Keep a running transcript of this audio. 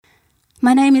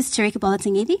My name is Tarika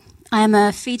Bolatingidi. I am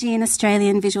a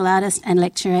Fijian-Australian visual artist and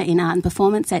lecturer in art and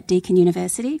performance at Deakin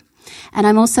University. And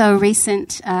I'm also a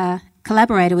recent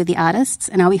collaborator with the artists,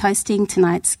 and I'll be hosting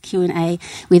tonight's Q&A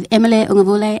with Emile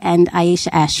Ungavule and Aisha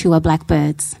Ash, who are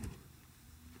Blackbirds.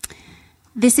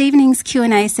 This evening's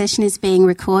Q&A session is being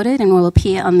recorded and will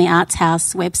appear on the Arts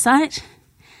House website.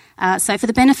 So for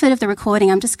the benefit of the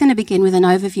recording, I'm just going to begin with an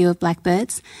overview of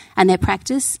Blackbirds and their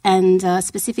practice, and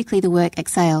specifically the work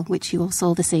Exhale, which you all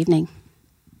saw this evening.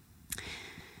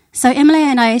 So Emile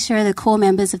and Aisha are the core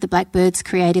members of the Blackbirds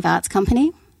Creative Arts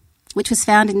Company, which was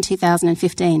founded in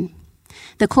 2015.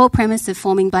 The core premise of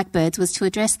forming Blackbirds was to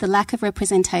address the lack of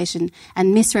representation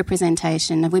and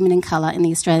misrepresentation of women in colour in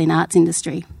the Australian arts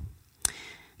industry.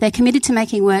 They're committed to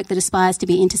making work that aspires to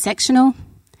be intersectional,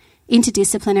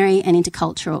 interdisciplinary and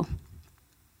intercultural.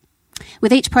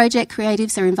 With each project,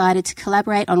 creatives are invited to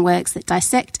collaborate on works that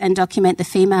dissect and document the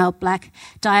female black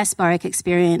diasporic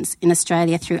experience in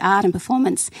Australia through art and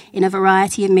performance in a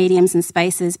variety of mediums and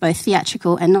spaces, both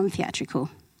theatrical and non-theatrical.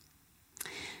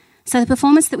 So the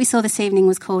performance that we saw this evening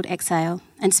was called Exhale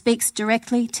and speaks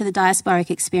directly to the diasporic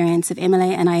experience of Emile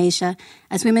and Aisha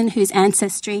as women whose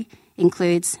ancestry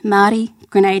includes Māori,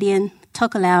 Grenadian,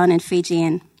 Tokelauan and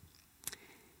Fijian.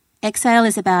 Exhale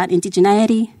is about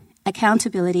indigeneity,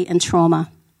 accountability and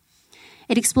trauma.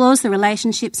 It explores the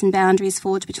relationships and boundaries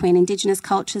forged between Indigenous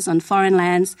cultures on foreign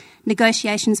lands,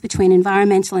 negotiations between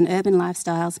environmental and urban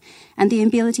lifestyles, and the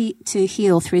ability to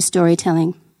heal through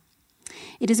storytelling.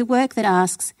 It is a work that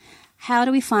asks, how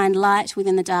do we find light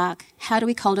within the dark? How do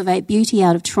we cultivate beauty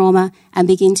out of trauma and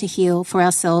begin to heal for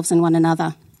ourselves and one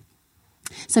another?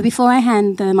 So before I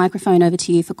hand the microphone over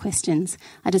to you for questions,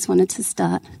 I just wanted to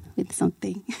start with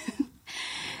something.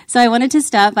 So I wanted to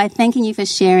start by thanking you for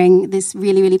sharing this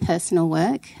really, really personal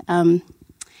work.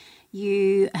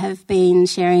 You have been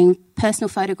sharing personal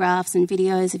photographs and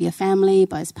videos of your family,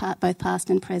 both past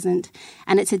and present,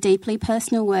 and it's a deeply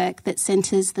personal work that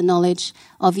centres the knowledge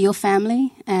of your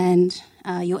family and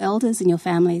your elders and your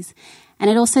families. And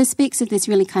it also speaks of this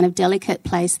really kind of delicate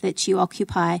place that you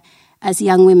occupy as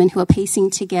young women who are piecing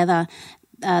together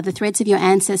the threads of your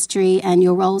ancestry and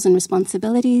your roles and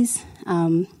responsibilities,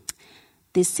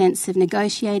 this sense of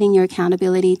negotiating your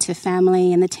accountability to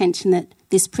family and the tension that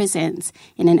this presents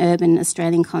in an urban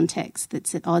Australian context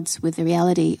that's at odds with the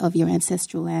reality of your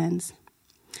ancestral lands.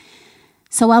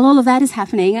 So while all of that is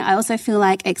happening, I also feel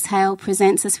like Exhale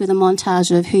presents us with a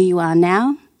montage of who you are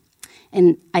now,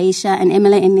 and Aisha and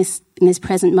Emile in this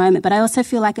present moment, but I also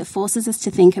feel like it forces us to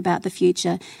think about the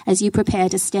future as you prepare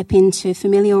to step into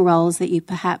familial roles that you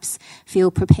perhaps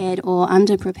feel prepared or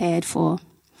underprepared for.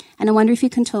 And I wonder if you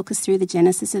can talk us through the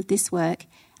genesis of this work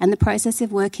and the process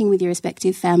of working with your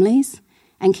respective families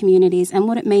and communities and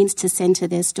what it means to centre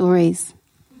their stories.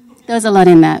 There was a lot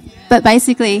in that, but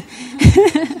basically...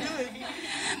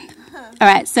 All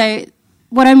right, so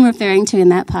what I'm referring to in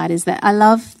that part is that I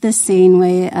love the scene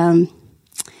where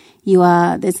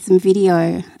there's some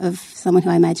video of someone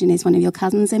who I imagine is one of your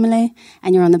cousins, Emile,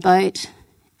 and you're on the boat,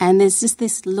 and there's just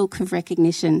this look of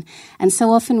recognition. And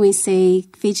so often we see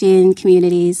Fijian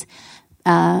communities who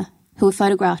are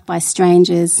photographed by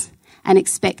strangers and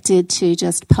expected to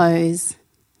just pose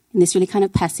in this really kind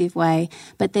of passive way.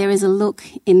 But there is a look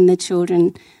in the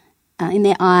children, in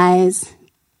their eyes,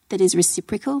 that is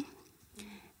reciprocal,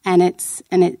 and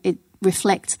it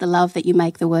reflects the love that you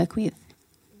make the work with.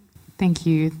 Thank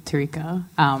you, Tarika,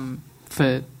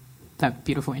 for that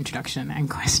beautiful introduction and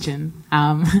question.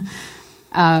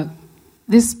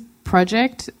 This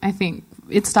project, I think,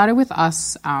 it started with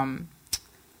us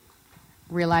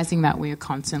realising that we are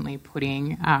constantly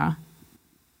putting,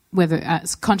 whether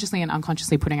consciously and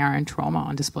unconsciously putting our own trauma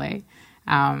on display.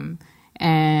 And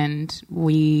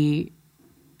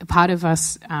part of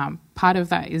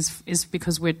that is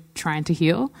because we're trying to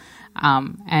heal.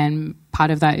 And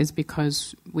part of that is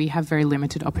because we have very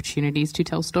limited opportunities to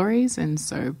tell stories. And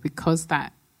so because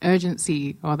that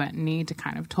urgency or that need to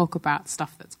kind of talk about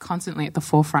stuff that's constantly at the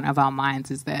forefront of our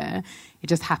minds is there, it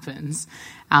just happens.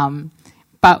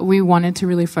 But we wanted to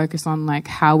really focus on like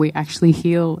how we actually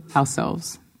heal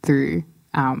ourselves through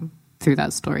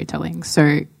that storytelling.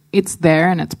 So it's there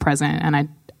and it's present, and I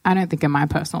don't think in my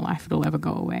personal life it'll ever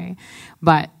go away.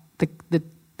 But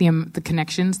the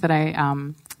connections that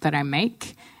I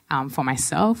make for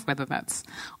myself, whether that's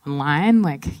online,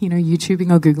 like,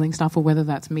 YouTubing or Googling stuff, or whether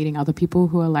that's meeting other people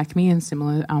who are like me in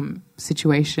similar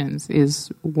situations, is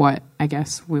what I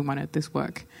guess we wanted this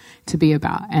work to be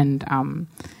about, and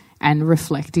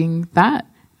reflecting that.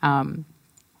 And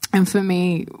for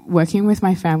me, working with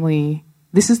my family,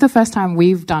 this is the first time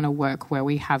we've done a work where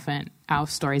we haven't our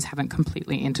stories haven't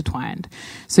completely intertwined.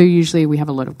 So usually we have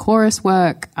a lot of chorus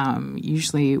work.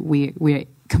 Usually we're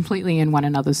completely in one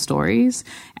another's stories,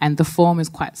 and the form is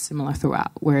quite similar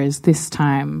throughout. Whereas this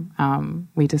time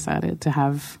we decided to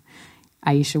have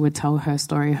Aisha would tell her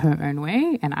story her own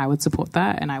way, and I would support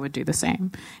that, and I would do the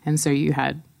same. And so you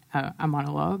had a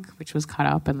monologue, which was cut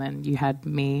up, and then you had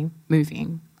me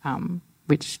moving,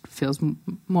 which feels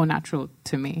more natural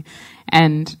to me.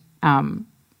 And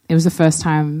it was the first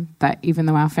time that even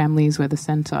though our families were the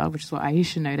centre, which is what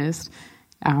Aisha noticed,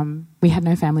 we had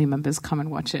no family members come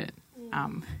and watch it,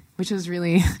 which was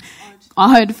really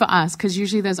odd for us, because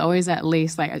usually there's always at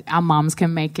least like our mums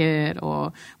can make it,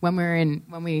 or when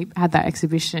we had that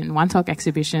exhibition, One Talk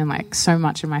exhibition, like so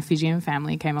much of my Fijian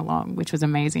family came along, which was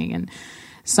amazing. And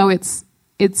so it's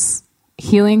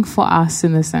healing for us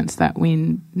in the sense that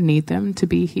we need them to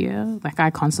be here. Like I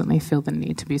constantly feel the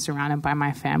need to be surrounded by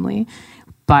my family,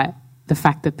 but the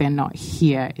fact that they're not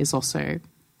here is also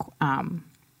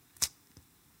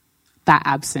that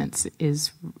absence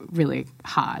is really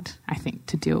hard, I think,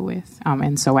 to deal with.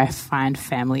 And so we find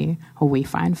family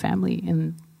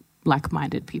in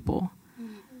like-minded people.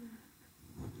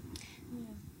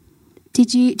 Do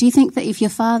you think that if your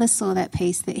father saw that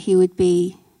piece, that he would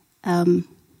be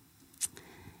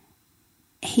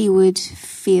he would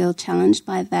feel challenged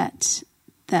by that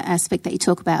aspect that you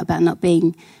talk about not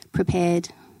being prepared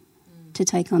to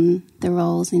take on the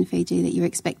roles in Fiji that you're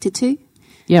expected to?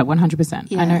 Yeah, 100%.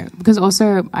 Yeah. I know, because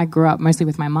also I grew up mostly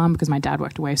with my mum because my dad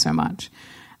worked away so much.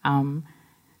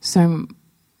 So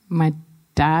my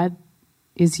dad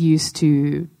is used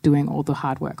to doing all the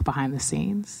hard work behind the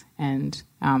scenes, and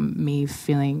me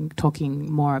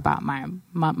talking more about my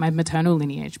maternal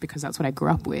lineage, because that's what I grew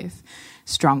up with,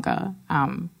 stronger.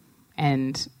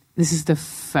 And this is the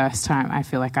first time I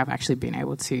feel like I've actually been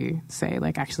able to say,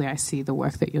 like, actually, I see the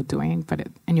work that you're doing,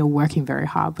 and you're working very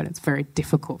hard, but it's very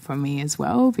difficult for me as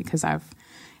well, because I've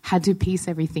had to piece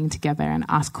everything together and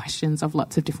ask questions of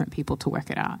lots of different people to work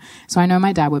it out. So I know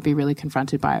my dad would be really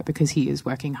confronted by it because he is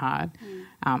working hard.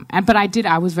 But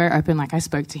I was very open, like I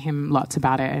spoke to him lots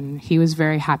about it, and he was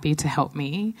very happy to help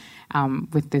me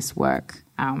with this work.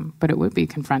 But it would be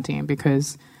confronting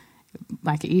because,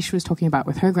 like Ish was talking about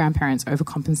with her grandparents,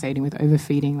 overcompensating with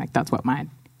overfeeding, like that's what my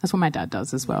dad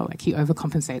does as well. Like he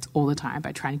overcompensates all the time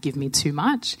by trying to give me too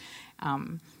much.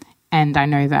 And I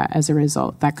know that as a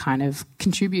result, that kind of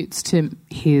contributes to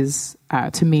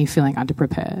to me feeling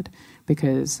underprepared,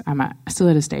 because I'm still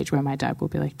at a stage where my dad will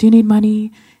be like, do you need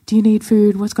money? Do you need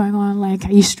food? What's going on? Like,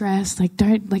 are you stressed? Like,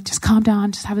 just calm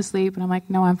down, just have a sleep. And I'm like,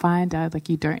 no, I'm fine, Dad. Like,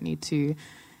 you don't need to.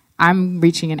 I'm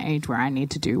reaching an age where I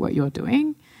need to do what you're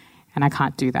doing, and I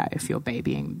can't do that if you're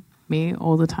babying me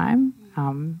all the time.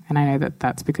 And I know that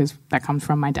that's because that comes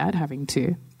from my dad having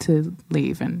to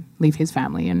leave his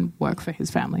family and work for his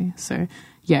family. So,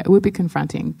 yeah, it would be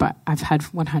confronting, but I've had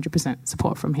 100%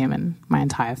 support from him and my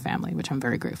entire family, which I'm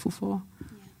very grateful for.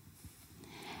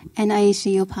 Yeah. And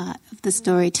Aisha, your part of the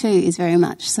story too is very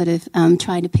much sort of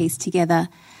trying to piece together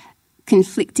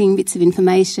conflicting bits of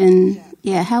information.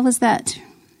 Yeah, how was that?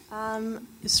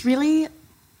 It's really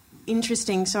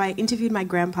interesting. So I interviewed my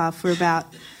grandpa for about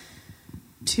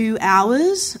 2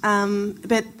 hours,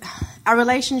 but our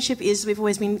relationship is, we've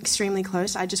always been extremely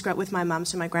close. I just grew up with my mum,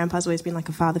 so my grandpa's always been like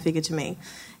a father figure to me.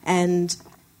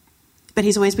 But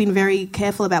he's always been very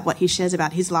careful about what he shares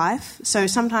about his life. So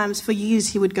sometimes for years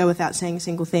he would go without saying a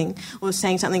single thing, or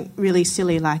saying something really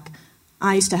silly like,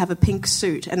 I used to have a pink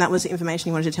suit, and that was the information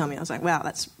he wanted to tell me. I was like, wow,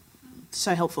 that's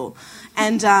so helpful.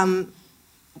 And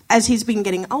as he's been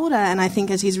getting older, and I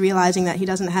think as he's realising that he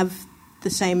doesn't have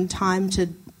the same time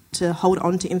to hold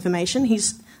on to information,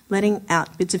 he's letting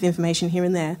out bits of information here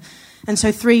and there. And so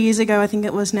 3 years ago, I think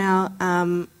it was now,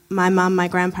 my mum, my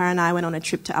grandpa and I went on a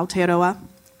trip to Aotearoa,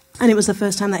 and it was the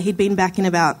first time that he'd been back in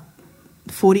about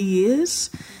 40 years.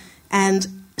 And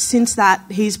since that,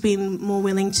 he's been more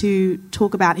willing to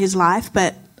talk about his life,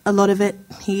 but a lot of it,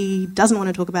 he doesn't want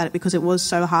to talk about it because it was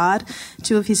so hard.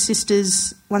 2 of his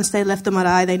sisters, once they left the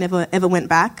marae, they never ever went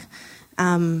back.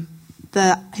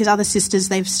 His other sisters,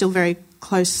 they're still very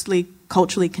closely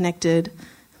culturally connected,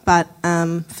 but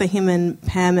for him and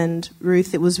Pam and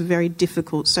Ruth, it was very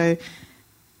difficult. So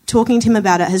talking to him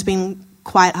about it has been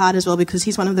quite hard as well, because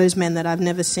he's one of those men that I've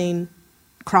never seen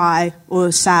cry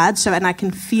or sad. And I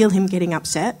can feel him getting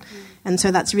upset, and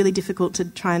so that's really difficult to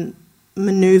try and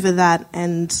manoeuvre that.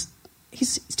 And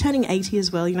he's turning 80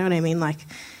 as well. You know what I mean? Like,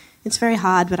 it's very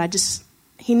hard. But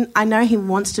I know he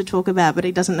wants to talk about it, but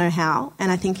he doesn't know how.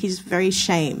 And I think he's very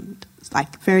shamed,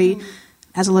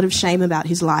 has a lot of shame about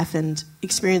his life, and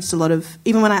experienced a lot of,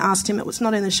 even when I asked him, it was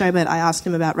not in the show, but I asked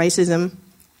him about racism.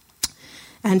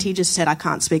 And he just said, I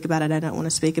can't speak about it, I don't want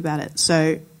to speak about it.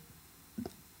 So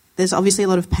there's obviously a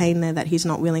lot of pain there that he's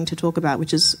not willing to talk about,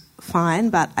 which is fine,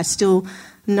 but I still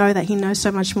know that he knows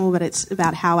so much more, but it's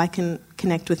about how I can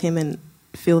connect with him and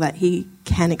feel that he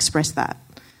can express that.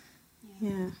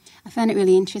 Yeah. I found it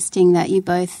really interesting that you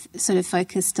both sort of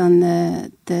focused on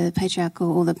the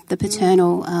patriarchal or the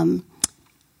paternal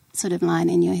sort of line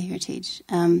in your heritage.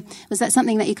 Was that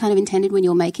something that you kind of intended when you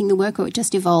were making the work, or it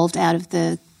just evolved out of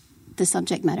the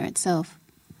subject matter itself?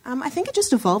 I think it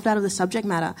just evolved out of the subject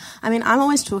matter. I mean, I'm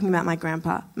always talking about my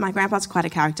grandpa. My grandpa's quite a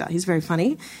character. He's very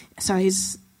funny. So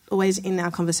he's always in our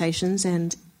conversations,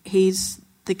 and he's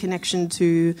the connection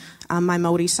to my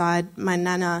Māori side. My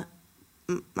nana,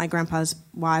 my grandpa's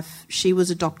wife, she was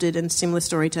adopted, and similar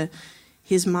story to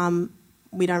his mum.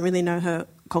 We don't really know her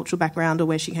cultural background or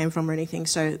where she came from or anything.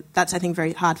 So that's, I think,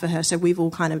 very hard for her. So we've all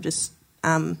kind of just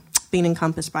been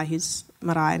encompassed by his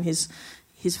marae and his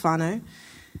whānau.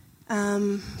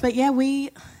 But yeah,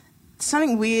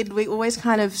 something weird, we always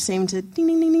kind of seem to ding,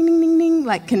 ding, ding, ding, ding, ding, ding,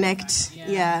 like connect,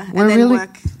 and then really,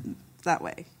 work that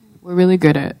way. We're really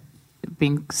good at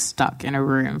being stuck in a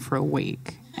room for a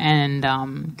week and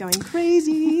going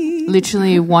crazy.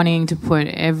 Literally wanting to put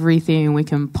everything we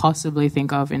can possibly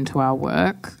think of into our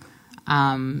work,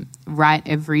 write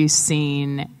every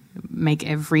scene, make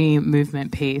every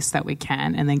movement piece that we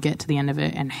can, and then get to the end of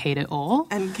it and hate it all.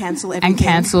 And cancel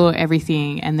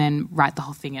everything. And then write the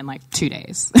whole thing in like 2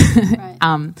 days.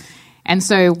 Right. And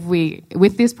so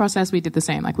with this process, we did the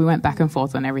same. Like, we went back and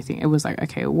forth on everything. It was like,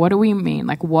 okay, what do we mean?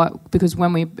 Like, what? Because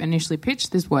when we initially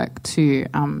pitched this work to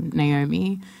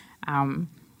Naomi,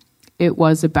 it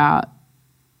was about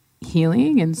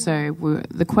healing. And so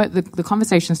the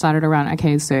conversation started around,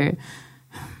 okay, so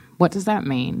what does that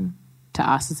mean to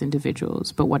us as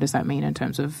individuals, but what does that mean in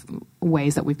terms of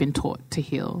ways that we've been taught to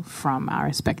heal from our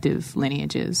respective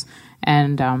lineages,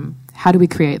 and how do we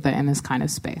create that in this kind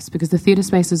of space? Because the theatre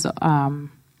space is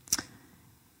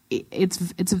it's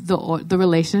the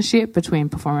relationship between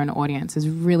performer and audience is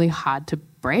really hard to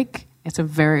break. There's a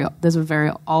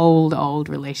very old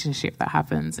relationship that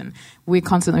happens, and we're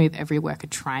constantly with every worker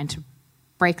trying to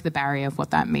break the barrier of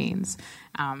what that means,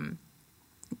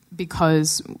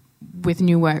 because with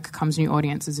new work comes new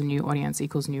audiences, and new audience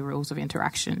equals new rules of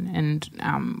interaction. And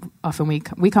often we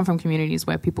come from communities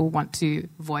where people want to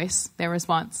voice their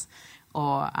response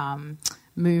or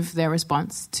move their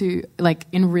response to, like,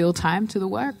 in real time to the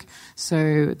work.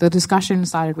 So the discussion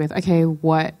started with, okay,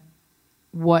 what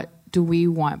do we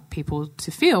want people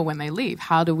to feel when they leave?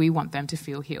 How do we want them to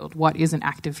feel healed? What is an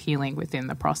act of healing within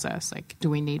the process? Like, do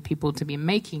we need people to be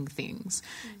making things?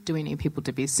 Do we need people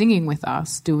to be singing with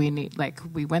us? Do we need, like,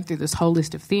 we went through this whole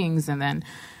list of things, and then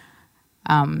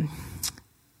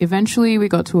eventually we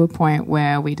got to a point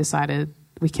where we decided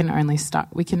we can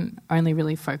only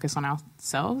really focus on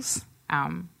ourselves.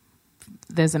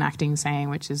 There's an acting saying,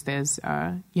 which is there's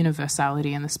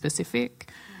universality in the specific.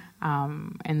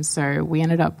 And so we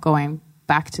ended up going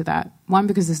back to that, one,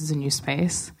 because this is a new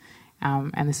space,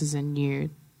 and this is a new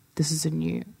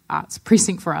arts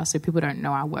precinct for us, so people don't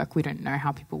know our work. We don't know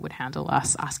how people would handle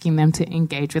us asking them to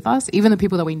engage with us, even the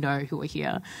people that we know who are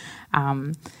here.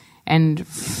 And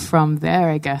from there,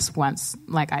 I guess, once,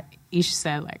 like Ish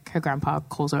said, like, her grandpa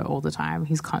calls her all the time.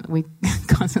 We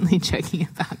constantly joking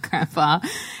about grandpa.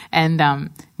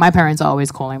 And my parents are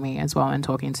always calling me as well and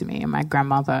talking to me, and my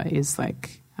grandmother is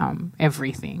like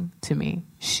everything to me.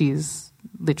 She's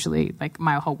literally, like,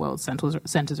 my whole world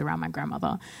centers around my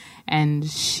grandmother, and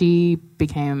she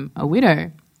became a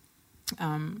widow,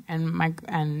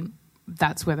 and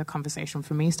that's where the conversation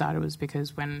for me started, was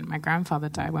because when my grandfather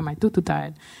died, when my tutu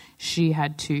died, she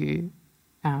had to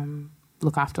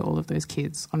look after all of those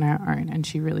kids on her own, and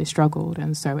she really struggled.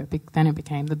 And so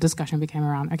the discussion became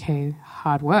around, okay,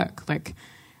 hard work, like,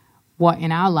 what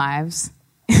in our lives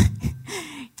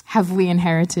have we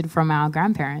inherited from our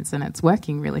grandparents? And it's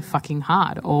working really fucking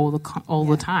hard all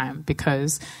the time,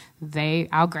 because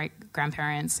our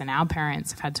great-grandparents and our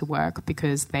parents have had to work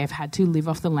because they've had to live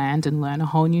off the land and learn a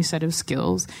whole new set of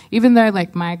skills. Even though,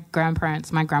 like, my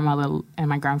grandparents, my grandmother and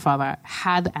my grandfather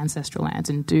had ancestral lands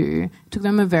and it took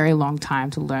them a very long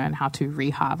time to learn how to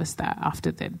reharvest that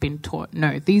after they'd been taught,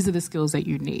 no, these are the skills that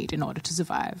you need in order to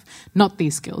survive, not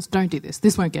these skills. Don't do this.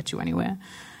 This won't get you anywhere.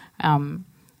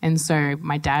 And so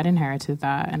my dad inherited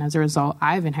that, and as a result,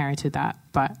 I've inherited that,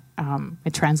 but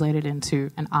it translated into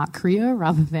an art career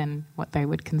rather than what they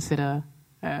would consider,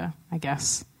 I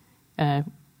guess, a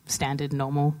standard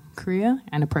normal career,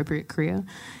 an appropriate career.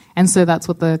 And so that's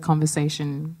what the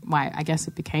conversation, why I guess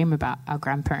it became about our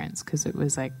grandparents, because it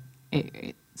was like,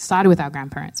 it started with our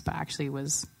grandparents, but actually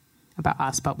was about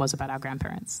us, but was about our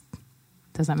grandparents.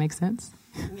 Does that make sense?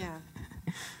 Yeah.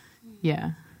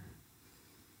 Yeah.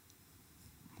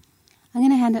 I'm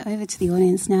going to hand it over to the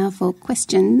audience now for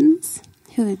questions.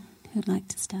 Who would like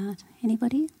to start?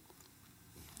 Anybody?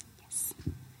 Yes.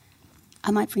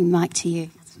 I might bring Mike to you.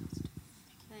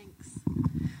 Thanks.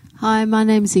 Hi, my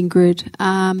name's Ingrid.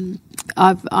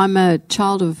 I'm a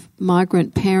child of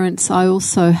migrant parents. I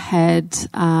also had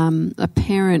a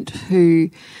parent who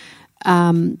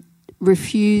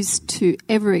refused to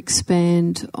ever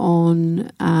expand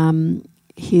on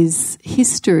his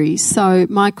history. So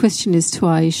my question is to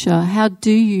Aisha, how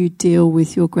do you deal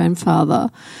with your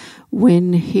grandfather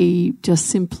when he just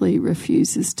simply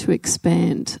refuses to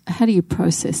expand? How do you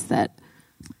process that?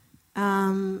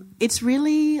 It's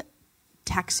really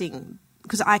taxing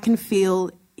because I can feel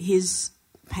his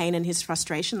pain and his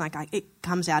frustration. Like it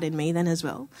comes out in me then as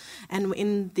well. And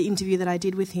in the interview that I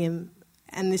did with him,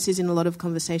 and this is in a lot of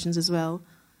conversations as well,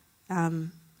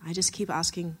 I just keep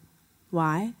asking,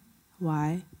 why,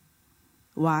 who,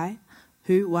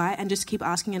 why, and just keep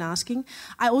asking and asking.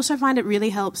 I also find it really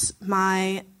helps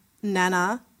my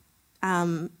Nana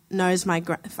I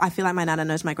feel like my Nana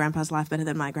knows my grandpa's life better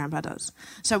than my grandpa does.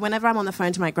 So whenever I'm on the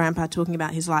phone to my grandpa talking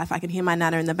about his life, I can hear my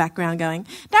Nana in the background going,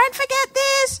 don't forget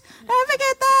this, don't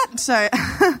forget that. So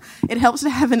it helps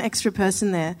to have an extra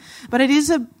person there. But it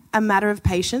is a matter of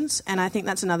patience, and I think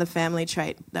that's another family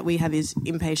trait that we have is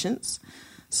impatience.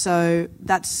 So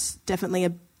that's definitely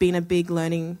been a big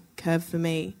learning curve for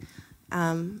me.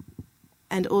 And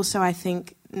also I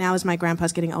think now as my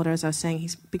grandpa's getting older, as I was saying,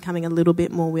 he's becoming a little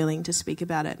bit more willing to speak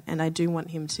about it. And I do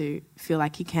want him to feel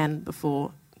like he can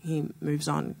before he moves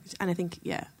on. And I think,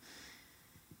 yeah,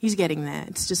 he's getting there.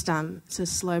 It's just it's a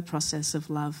slow process of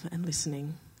love and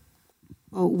listening.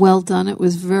 Well done. It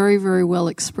was very, very well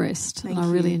expressed. Thank and I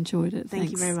you. really enjoyed it.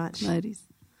 Thank you very much. Ladies.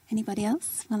 Anybody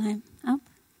else while I'm up?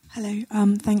 Hello.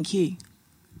 Thank you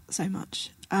so much.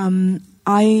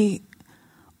 I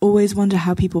always wonder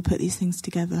how people put these things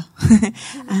together,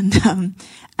 and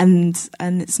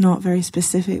it's not very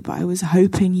specific. But I was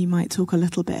hoping you might talk a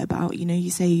little bit about,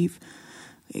 you say you've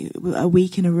a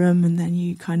week in a room and then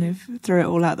you kind of throw it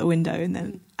all out the window,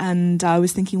 and I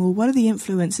was thinking, well, what are the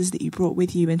influences that you brought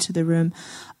with you into the room,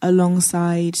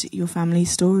 alongside your family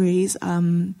stories?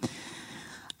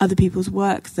 Other people's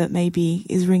work that maybe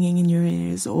is ringing in your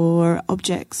ears, or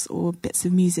objects or bits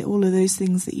of music, all of those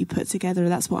things that you put together.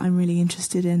 That's what I'm really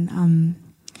interested in,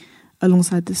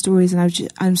 alongside the stories. And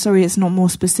I'm sorry it's not more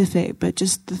specific, but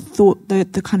just the thought,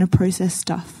 the kind of process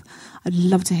stuff. I'd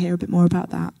love to hear a bit more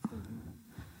about that.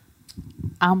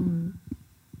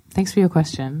 Thanks for your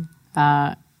question.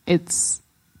 I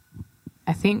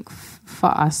think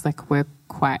for us, like, we're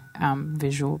quite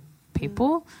visual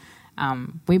people.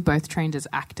 We both trained as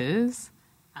actors,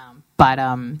 but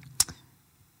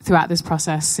throughout this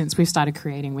process, since we've started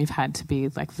creating, we've had to be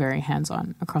like very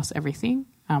hands-on across everything.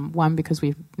 One, because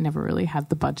we've never really had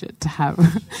the budget to have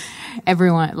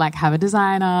everyone, like, have a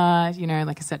designer,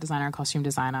 like a set designer, a costume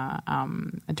designer,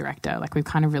 a director. Like, we've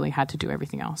kind of really had to do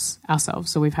everything else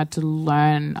ourselves. So we've had to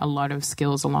learn a lot of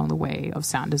skills along the way of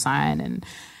sound design and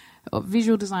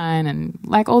visual design and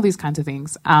like all these kinds of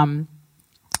things. And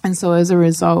so as a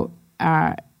result,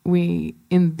 we,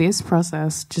 in this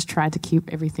process, just tried to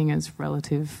keep everything as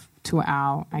relative to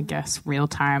our, I guess,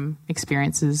 real-time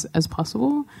experiences as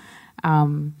possible.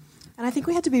 And I think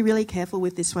we had to be really careful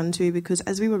with this one too, because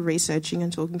as we were researching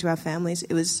and talking to our families,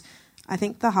 it was, I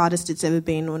think, the hardest it's ever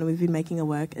been when we've been making a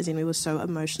work, as in we were so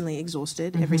emotionally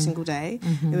exhausted every single day.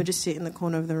 We would just sit in the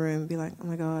corner of the room and be like, oh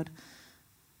my God,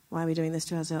 why are we doing this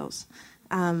to ourselves?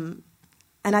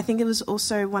 And I think it was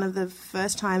also one of the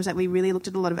first times that we really looked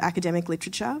at a lot of academic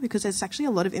literature, because there's actually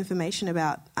a lot of information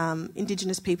about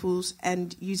Indigenous peoples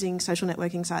and using social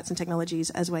networking sites and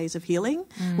technologies as ways of healing,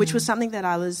 which was something that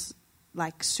I was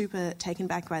like super taken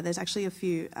back by. There's actually a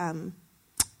few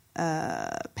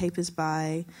papers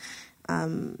by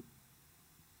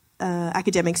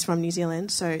academics from New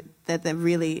Zealand, so that they're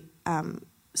really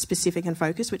specific and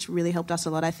focused, which really helped us a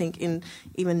lot, I think, in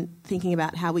even thinking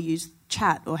about how we use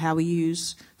chat or how we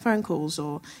use phone calls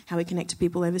or how we connect to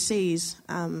people overseas.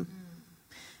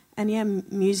 And yeah,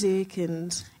 music,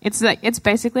 and it's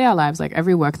basically our lives. Like,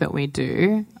 every work that we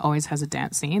do always has a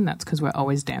dance scene. That's because we're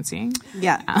always dancing.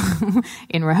 Yeah.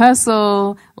 In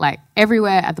rehearsal, like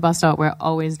everywhere at the bus stop, we're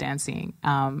always dancing.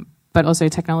 But also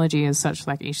technology is such,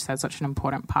 like Ish said, such an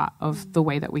important part of the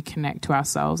way that we connect to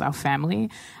ourselves, our family,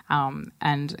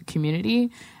 and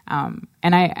community. And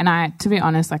I, to be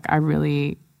honest, like, I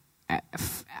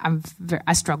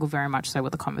struggle very much so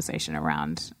with the conversation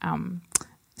around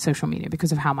social media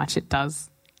because of how much it does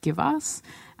give us.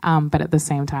 but at the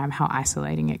same time, how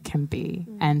isolating it can be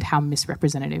and how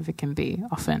misrepresentative it can be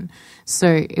often.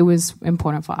 So it was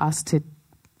important for us to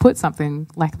put something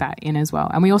like that in as well.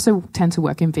 And we also tend to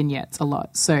work in vignettes a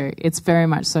lot. So it's very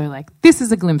much so like, this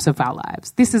is a glimpse of our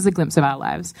lives. This is a glimpse of our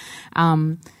lives,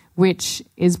 which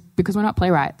is because we're not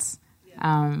playwrights.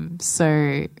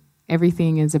 So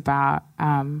everything is about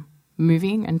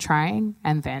moving and trying,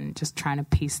 and then just trying to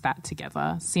piece that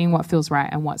together, seeing what feels right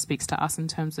and what speaks to us in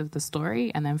terms of the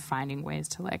story, and then finding ways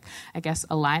to, like, I guess,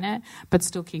 align it, but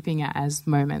still keeping it as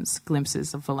moments,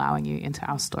 glimpses of allowing you into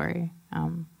our story.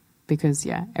 Because,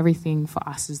 yeah, everything for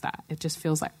us is that. It just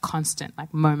feels like constant,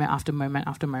 like moment after moment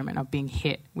after moment of being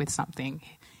hit with something,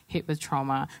 hit with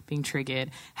trauma, being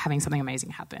triggered, having something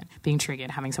amazing happen, being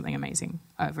triggered, having something amazing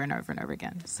over and over and over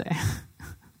again. So,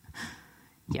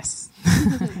 yes.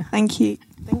 Thank you.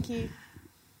 Thank you.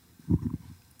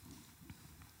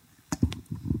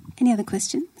 Any other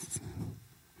questions?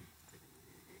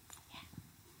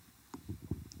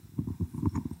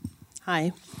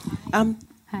 Hi.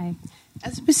 Hi.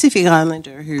 As a Pacific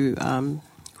Islander who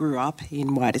grew up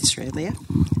in white Australia,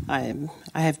 I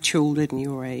have children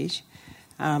your age.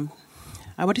 I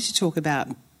wanted to talk about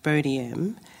Boney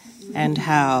M and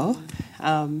how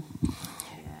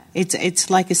it's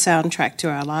like a soundtrack to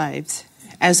our lives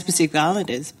as Pacific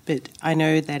Islanders, but I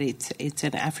know that it's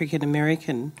an African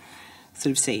American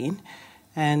sort of scene,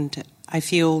 and I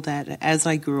feel that as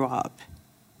I grew up,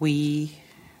 we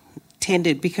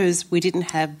tended, because we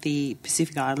didn't have the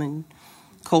Pacific Island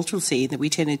cultural scene, that we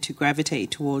tended to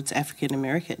gravitate towards African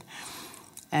American.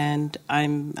 And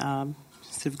I'm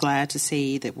sort of glad to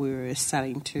see that we're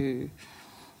starting to,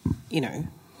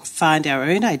 find our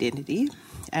own identity.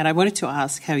 And I wanted to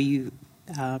ask how you,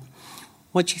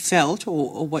 what you felt,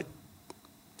 or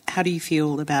how do you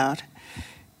feel about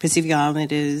Pacific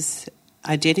Islanders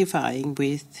identifying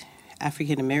with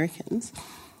African Americans?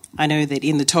 I know that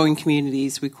in the towing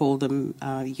communities we call them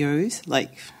yos,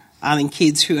 like island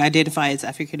kids who identify as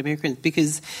African Americans,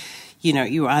 because,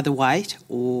 you're either white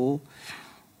or,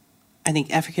 I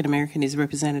think African American is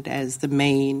represented as the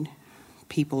main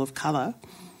people of colour,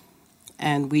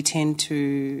 and we tend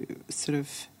to sort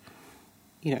of,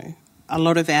 a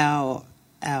lot of our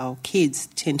kids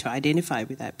tend to identify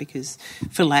with that because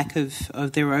for lack of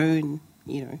their own,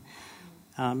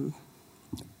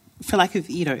 for lack of,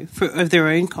 of their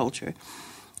own culture.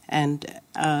 And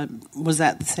was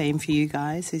that the same for you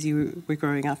guys as you were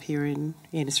growing up here in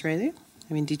Australia?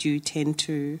 I mean, did you tend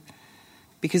to...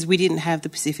 Because we didn't have the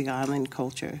Pacific Island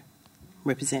culture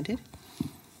represented.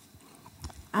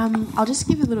 I'll just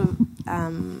give you a little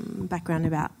background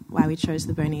about why we chose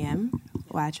the Boney M,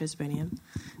 why I chose Boney M.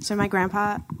 So my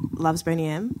grandpa loves Boney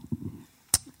M.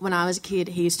 When I was a kid,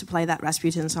 he used to play that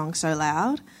Rasputin song so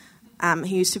loud.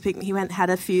 He used to pick. He's had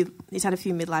a few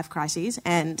midlife crises,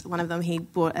 and one of them he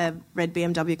bought a red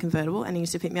BMW convertible, and he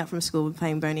used to pick me up from school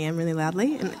playing Boney M really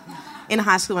loudly. And in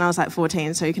high school when I was like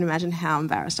 14, so you can imagine how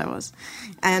embarrassed I was.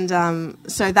 And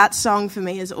so that song for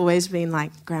me has always been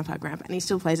like Grandpa, Grandpa, and he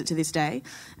still plays it to this day.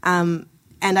 And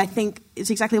I think it's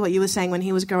exactly what you were saying. When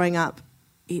he was growing up,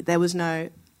 there was no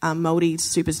mouldy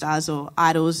superstars or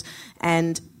idols,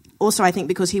 and also, I think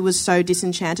because he was so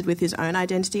disenchanted with his own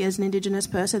identity as an Indigenous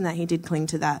person that he did cling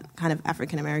to that kind of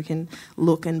African-American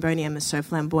look, and Boney M is so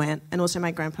flamboyant. And also my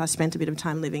grandpa spent a bit of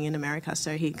time living in America,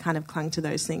 so he kind of clung to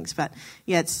those things. But,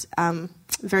 yeah, it's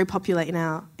very popular in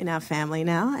our family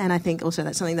now, and I think also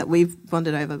that's something that we've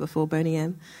bonded over before, Boney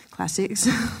M classics.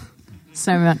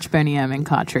 So much Boney M in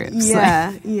car trips.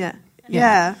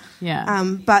 Yeah.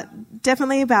 But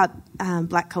definitely about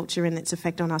black culture and its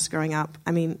effect on us growing up.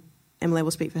 I mean, Emily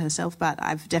will speak for herself, but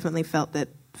I've definitely felt that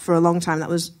for a long time that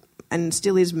was, and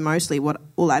still is mostly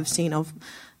all I've seen of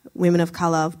women of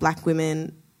colour, of black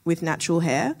women with natural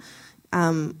hair,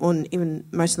 or even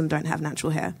most of them don't have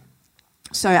natural hair.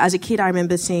 So as a kid, I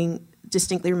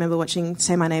distinctly remember watching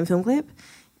Say My Name film clip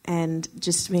and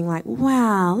just being like,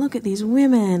 wow, look at these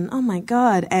women, oh my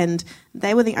God. And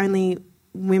they were the only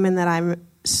women that I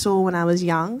saw when I was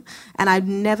young, and I've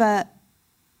never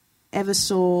ever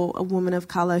saw a woman of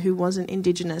colour who wasn't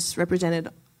Indigenous represented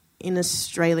in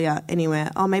Australia anywhere.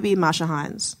 Oh, maybe Marsha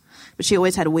Hines, but she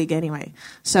always had a wig anyway.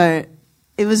 So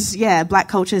it was, black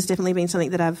culture has definitely been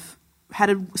something that I've had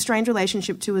a strange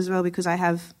relationship to as well, because I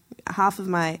have half of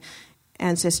my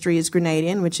ancestry is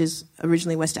Grenadian, which is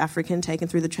originally West African, taken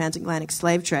through the transatlantic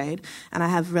slave trade, and I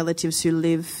have relatives who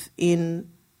live in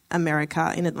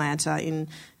America, in Atlanta, in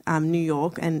New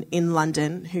York and in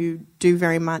London, who do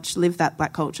very much live that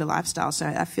black culture lifestyle. So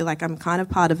I feel like I'm kind of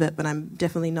part of it, but I'm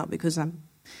definitely not, because I've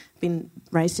been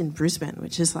raised in Brisbane,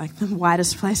 which is like the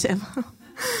whitest place ever.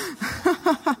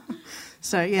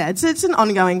 So yeah, it's an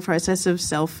ongoing process of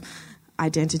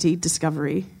self-identity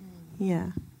discovery.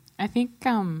 Yeah. I think,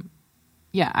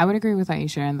 I would agree with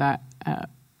Aisha in that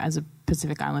as a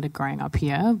Pacific Islander growing up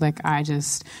here,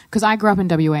 because I grew up in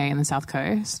WA in the South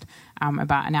Coast,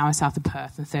 about an hour south of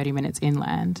Perth and 30 minutes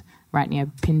inland, right near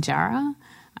Pinjarra.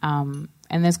 And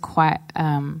there's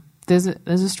there's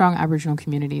a strong Aboriginal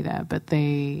community there, but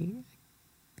they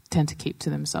tend to keep to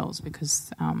themselves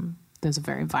because there's a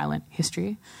very violent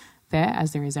history there,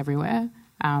 as there is everywhere.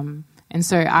 And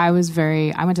so I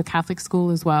went to Catholic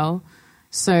school as well.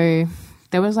 So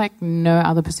there was no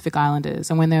other Pacific Islanders.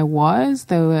 And when there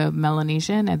were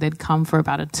Melanesian, and they'd come for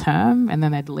about a term and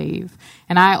then they'd leave.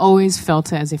 And I always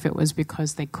felt it as if it was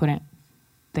because they felt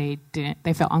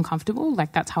uncomfortable.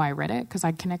 That's how I read it, because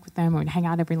I'd connect with them and we'd hang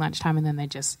out every lunchtime and then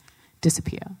they'd just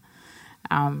disappear.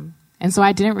 And so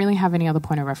I didn't really have any other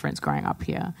point of reference growing up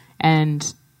here.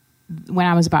 And when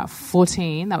I was about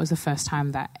 14, that was the first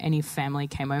time that any family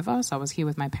came over. So I was here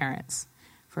with my parents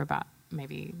for about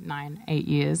maybe 9-8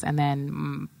 years. And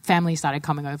then family started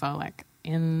coming over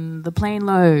in the plane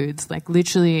loads,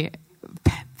 literally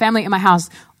family in my house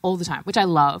all the time, which I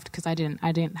loved because I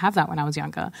didn't have that when I was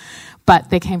younger. But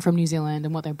they came from New Zealand,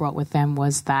 and what they brought with them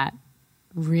was that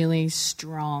really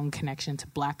strong connection to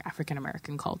Black African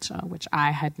American culture, which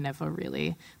I had never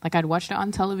really, I'd watched it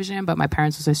on television, but my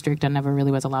parents were so strict I never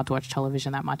really was allowed to watch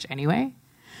television that much anyway.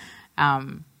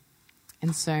 And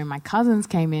so my cousins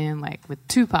came in with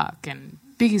Tupac and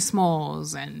Biggie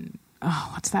Smalls and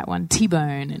what's that one,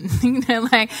 T-Bone, and you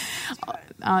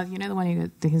know the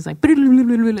one he's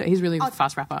he's really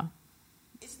fast rapper.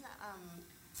 Isn't that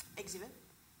Exhibit?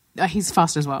 He's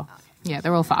fast as well. Okay. Yeah,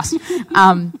 they're all fast.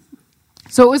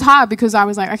 So it was hard because I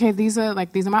was okay, these are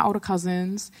my older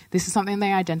cousins. This is something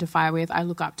they identify with. I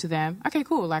look up to them. Okay,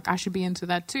 cool. I should be into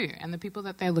that too. And the people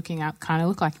that they're looking at kind of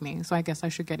look like me, so I guess I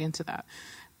should get into that.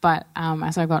 But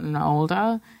as I've gotten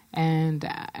older and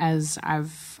as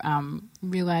I've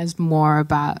realized more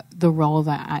about the role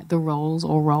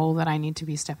that I need to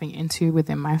be stepping into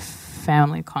within my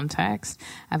family context,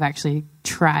 I've actually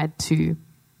tried to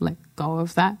let go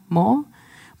of that more.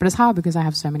 But it's hard because I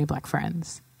have so many Black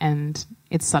friends. And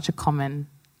it's such a common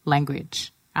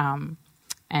language, and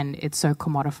it's so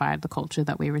commodified, the culture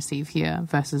that we receive here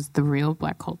versus the real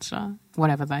Black culture,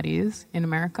 whatever that is in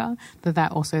America,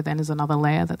 that also then is another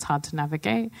layer that's hard to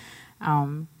navigate.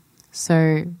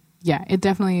 So, yeah, it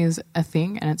definitely is a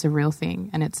thing, and it's a real thing,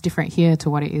 and it's different here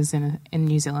to what it is in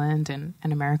New Zealand and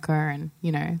America and,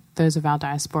 those of our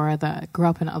diaspora that grew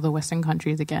up in other Western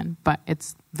countries again, but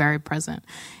it's very present.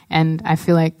 And I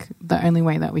feel like the only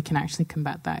way that we can actually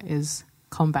combat that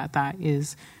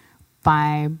is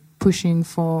by pushing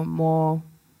for more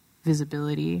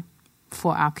visibility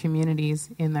for our communities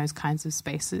in those kinds of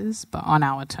spaces, but on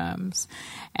our terms,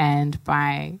 and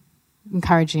by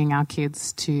encouraging our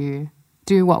kids to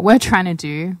do what we're trying to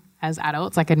do as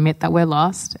adults, admit that we're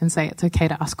lost and say it's okay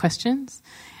to ask questions,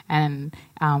 and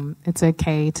it's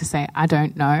okay to say I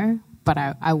don't know, but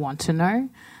I want to know,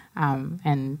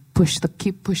 and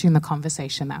keep pushing the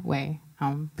conversation that way,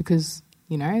 because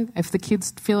if the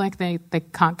kids feel like they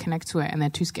can't connect to it and they're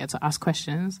too scared to ask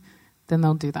questions, then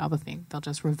they'll do the other thing. They'll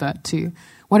just revert to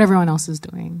what everyone else is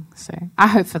doing. So I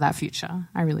hope for that future.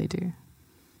 I really do.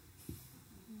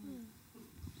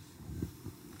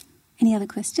 Any other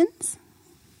questions?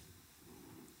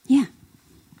 Yeah.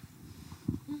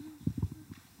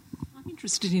 I'm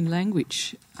interested in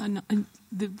language. And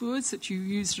the words that you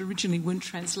used originally weren't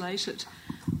translated.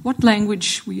 What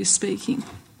language were you speaking?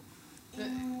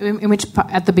 In which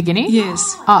part? At the beginning?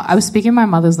 Yes. Oh, I was speaking my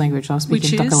mother's language. I was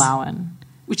speaking Tokelauan.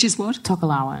 Which is what?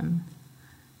 Tokelauan.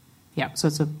 Yeah, so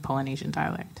it's a Polynesian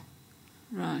dialect.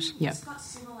 Right. Yep. It's got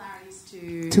similarities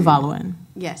to Tuvaluan.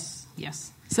 Yes.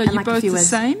 Yes. So you're both the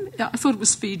same? I thought it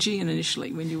was Fijian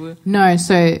initially when you were... No,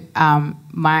 so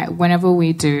whenever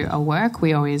we do a work,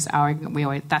 we always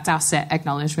that's our set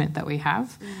acknowledgement that we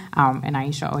have. And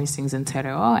Aisha always sings in Te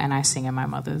Reo, and I sing in my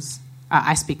mother's...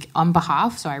 I speak on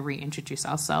behalf, so I reintroduce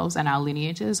ourselves and our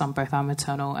lineages on both our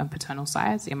maternal and paternal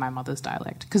sides in my mother's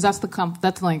dialect, because that's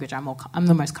the language I'm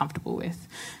the most comfortable with,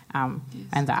 and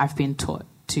that I've been taught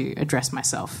to address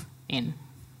myself in.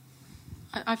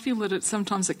 I feel that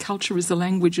sometimes a culture is the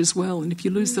language as well, and if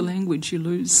you lose the language, you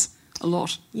lose a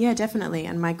lot. Yeah, definitely.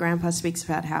 And my grandpa speaks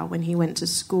about how when he went to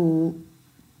school,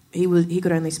 he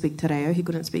could only speak Te Reo, he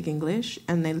couldn't speak English,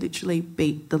 and they literally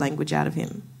beat the language out of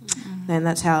him. Mm-hmm. And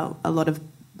that's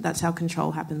how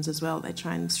control happens as well. They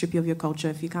try and strip you of your culture.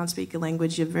 If you can't speak a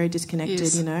language, you're very disconnected,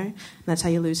 yes. And that's how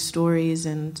you lose stories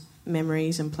and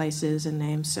memories and places and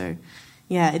names. So,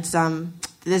 yeah, it's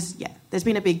there's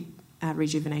been a big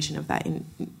rejuvenation of that in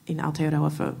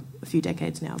Aotearoa for a few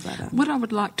decades now. But what I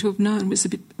would like to have known was a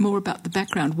bit more about the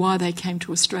background, why they came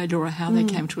to Australia or how they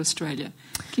came to Australia.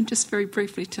 Can you just very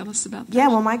briefly tell us about that? Yeah,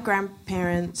 well, my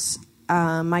grandparents,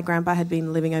 my grandpa had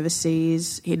been living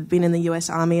overseas. He'd been in the US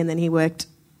Army, and then he worked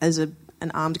as an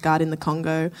armed guard in the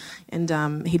Congo,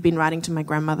 and he'd been writing to my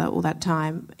grandmother all that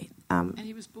time. And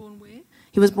he was born where?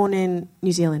 He was born in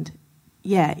New Zealand.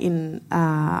 Yeah, in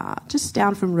just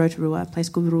down from Rotorua, a place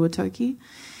called Ruatoki.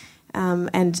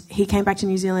 And he came back to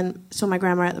New Zealand, saw my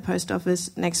grandma at the post office.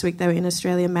 Next week they were in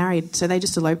Australia married. So they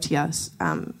just eloped here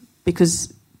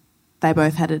because they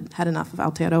both had enough of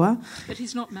Aotearoa. But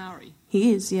he's not Maori.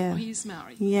 He is, yeah. Oh, he is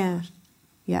Maori. Yeah,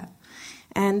 yeah.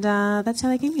 And that's how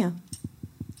they came here.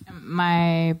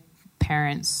 My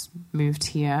parents moved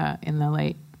here in the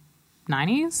late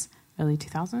 90s, early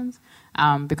 2000s,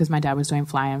 because my dad was doing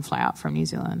fly in, fly out from New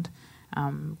Zealand.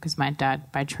 Because my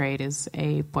dad, by trade, is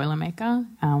a boilermaker,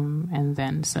 and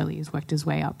then slowly he's worked his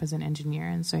way up as an engineer.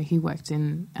 And so he worked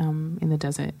in the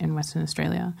desert in Western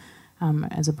Australia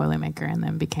as a boilermaker, and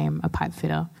then became a pipe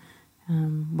fitter,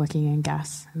 working in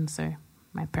gas. And so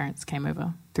my parents came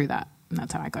over through that, and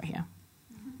that's how I got here.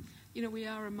 You know, we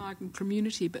are a migrant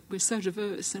community, but we're so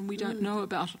diverse, and we don't know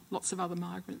about lots of other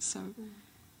migrants. So,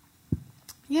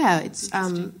 yeah, it's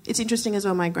interesting as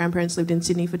well. My grandparents lived in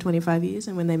Sydney for 25 years,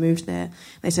 and when they moved there,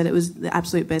 they said it was the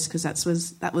absolute best because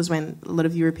that was when a lot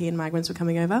of European migrants were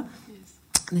coming over. yes.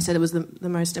 And they said it was the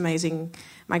most amazing.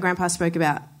 My grandpa spoke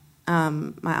about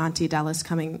my auntie Dallas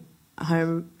coming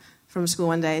home from school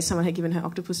one day. Someone had given her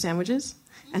octopus sandwiches,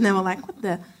 and they were like, "What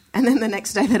the?" And then the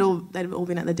next day they'd all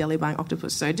been at the deli buying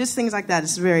octopus. So just things like that.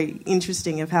 It's very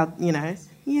interesting of how,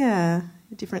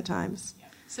 different times.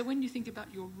 So when you think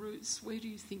about your roots, where do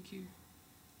you think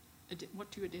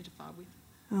what do you identify with?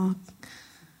 Oh,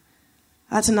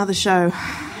 that's another show.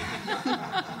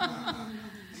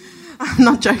 I'm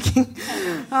not joking.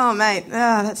 Oh, mate,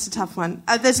 that's a tough one.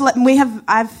 I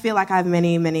feel like I have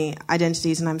many, many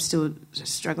identities, and I'm still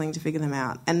just struggling to figure them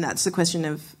out. And that's the question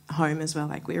of home as well.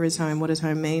 Like, where is home? What does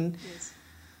home mean? Yes.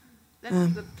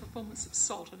 That's the performance of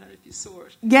Salt. I don't know if you saw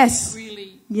it. Yes. It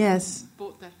really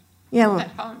brought that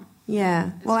that home.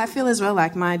 Yeah. Well, I feel as well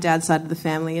like my dad's side of the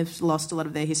family have lost a lot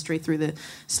of their history through the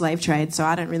slave trade, so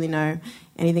I don't really know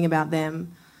anything about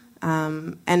them.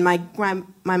 And my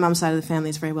mum's side of the family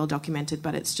is very well documented,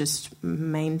 but it's just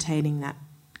maintaining that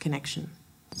connection.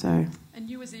 So. And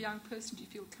you, as a young person, do you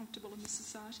feel comfortable in the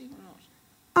society or not?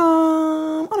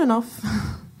 On and off.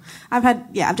 I've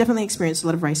definitely experienced a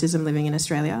lot of racism living in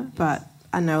Australia, but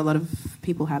I know a lot of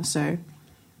people have. So.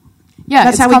 Yeah,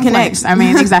 that's it's how complex. we connect. I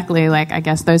mean, exactly. Like, I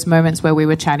guess those moments where we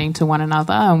were chatting to one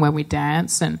another and where we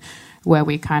dance and where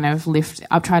we kind of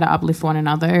try to uplift one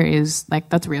another is like,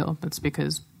 that's real. That's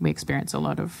because we experience a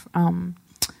lot of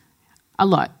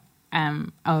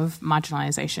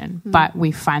marginalization, but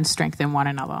we find strength in one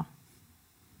another.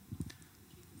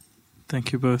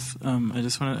 Thank you both. I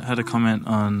just had a comment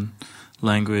on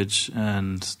language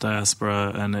and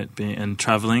diaspora and it being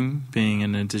traveling being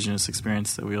an Indigenous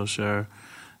experience that we all share.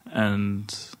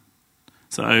 And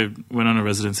so I went on a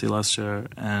residency last year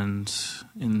and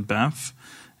in Banff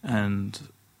and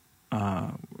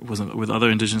was with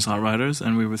other Indigenous art writers,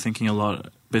 and we were thinking a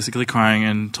lot, basically crying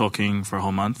and talking for a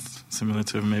whole month, similar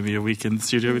to maybe a week in the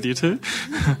studio with you two.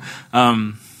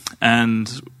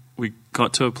 And we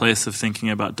got to a place of thinking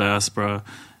about diaspora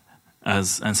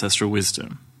as ancestral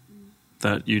wisdom,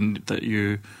 that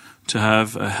you to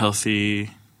have a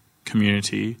healthy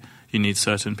community, you need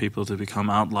certain people to become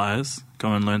outliers,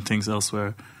 go and learn things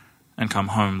elsewhere, and come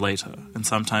home later. And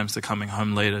sometimes the coming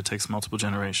home later takes multiple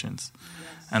generations.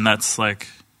 Yes. And that's like,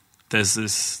 there's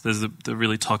the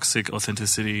really toxic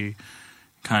authenticity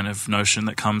kind of notion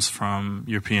that comes from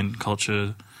European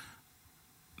culture,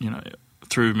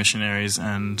 through missionaries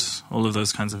and all of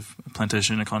those kinds of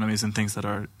plantation economies and things that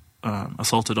are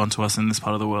assaulted onto us in this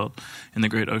part of the world, in the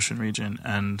Great Ocean region.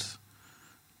 And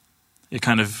it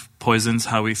kind of poisons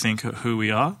how we think who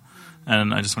we are.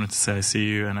 And I just wanted to say I see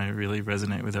you and I really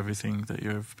resonate with everything that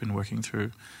you've been working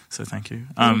through. So thank you.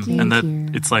 And that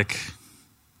it's like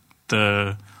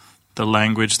the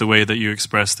language, the way that you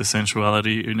express the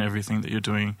sensuality in everything that you're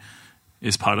doing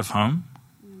is part of home.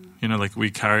 Like we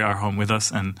carry our home with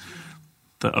us, and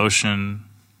the ocean,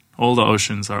 all the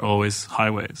oceans are always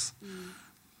highways.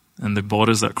 And the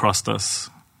borders that crossed us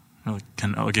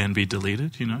can again be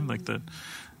deleted, like that.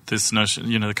 This notion,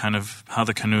 the kind of how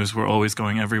the canoes were always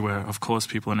going everywhere. Of course,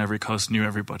 people on every coast knew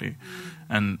everybody.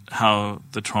 And how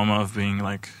the trauma of being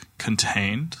like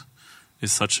contained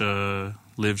is such a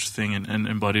lived thing and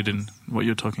embodied in what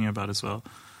you're talking about as well.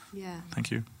 Yeah.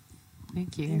 Thank you.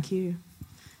 Thank you. Thank you.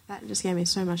 That just gave me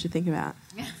so much to think about.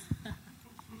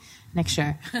 Next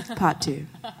show. Part 2.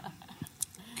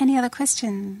 Any other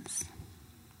questions?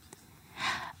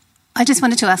 I just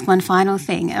wanted to ask one final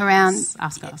thing around...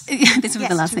 Ask us. This will be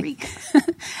the last thing.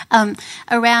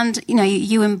 Around,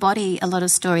 you embody a lot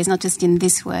of stories, not just in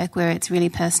this work where it's really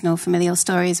personal, familial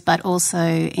stories, but also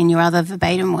in your other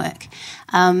verbatim work.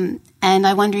 And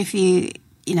I wonder if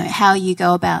how you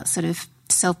go about sort of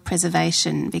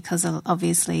self-preservation, because of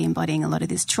obviously embodying a lot of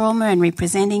this trauma and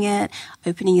representing it,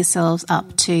 opening yourselves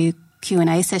up to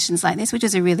Q&A sessions like this, which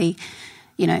is a really,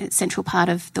 central part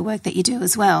of the work that you do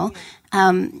as well.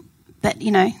 But,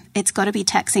 it's got to be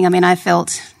taxing. I mean, I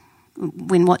felt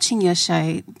when watching your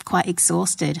show quite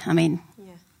exhausted. I mean,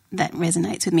 that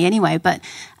resonates with me anyway. But,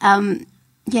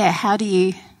 how do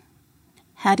you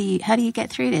get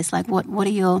through this? Like, what are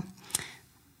your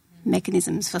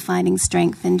mechanisms for finding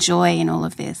strength and joy in all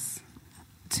of this?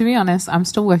 To be honest, I'm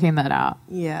still working that out.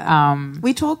 Yeah.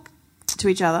 We talk to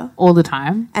each other all the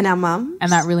time, and our mums,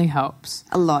 and that really helps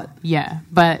a lot. Yeah,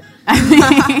 but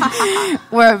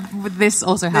this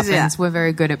also happens. Yeah. We're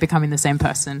very good at becoming the same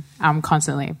person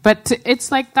constantly. But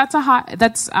it's like that's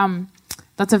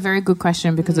a very good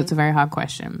question, because it's a very hard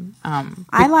question.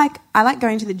 I like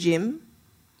going to the gym.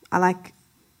 I like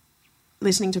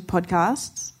listening to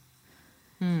podcasts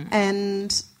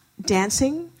and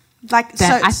dancing. Like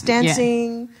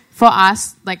dancing. Yeah. For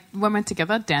us, like when we're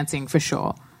together, dancing for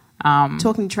sure.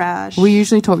 Talking trash. We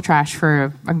usually talk trash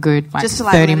for a good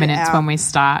 30 minutes when we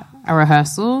start a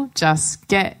rehearsal. Just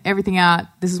get everything out.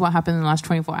 This is what happened in the last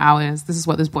 24 hours. This is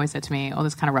what this boy said to me. All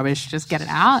this kind of rubbish. Just get it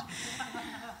out.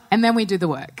 And then we do the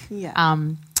work. Yeah.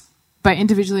 But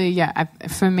individually,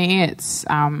 for me, it's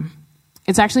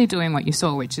actually doing what you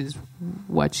saw, which is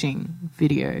watching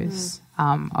videos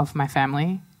of my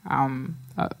family,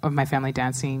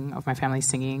 dancing, of my family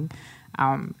singing.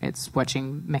 It's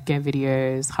watching Mecca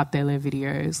videos, Hatele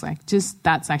videos,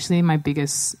 that's actually my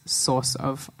biggest source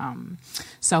of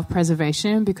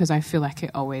self-preservation, because I feel like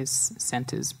it always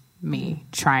centers me,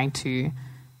 trying to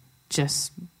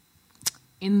just,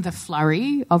 in the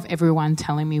flurry of everyone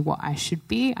telling me what I should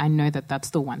be, I know that that's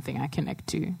the one thing I connect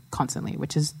to constantly,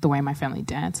 which is the way my family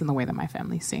dance and the way that my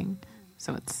family sing.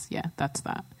 So that's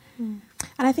that. And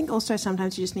I think also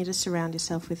sometimes you just need to surround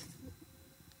yourself with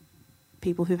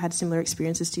people who've had similar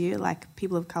experiences to you, like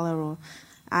people of colour, or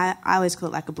I always call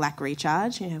it like a black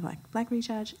recharge. You have like black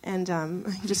recharge, and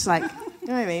just like, you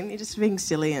know what I mean? You're just being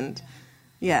silly and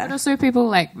But also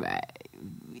people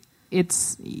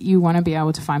you want to be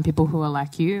able to find people who are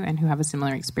like you and who have a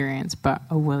similar experience, but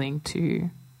are willing to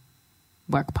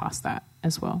work past that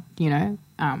as well.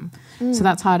 So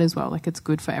that's hard as well. Like, it's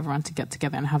good for everyone to get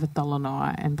together and have a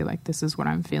talanoa and be like, this is what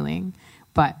I'm feeling,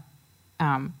 but.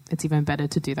 It's even better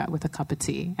to do that with a cup of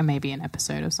tea and maybe an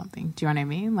episode or something. Do you know what I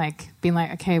mean? Like being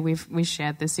like, okay, we've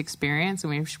shared this experience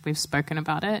and we've spoken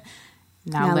about it.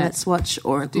 Now let's watch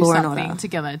or do Law something and Order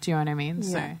together. Do you know what I mean?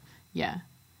 Yeah. So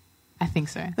I think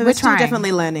so. But we're still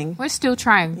definitely learning. We're still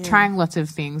trying lots of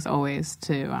things always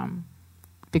to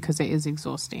because it is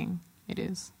exhausting. It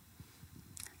is.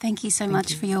 Thank you so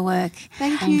much for your work.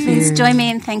 Thank you. Please join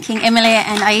me in thanking Emilie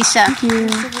and Aisha. Thank you.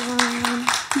 Thanks,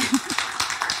 everyone.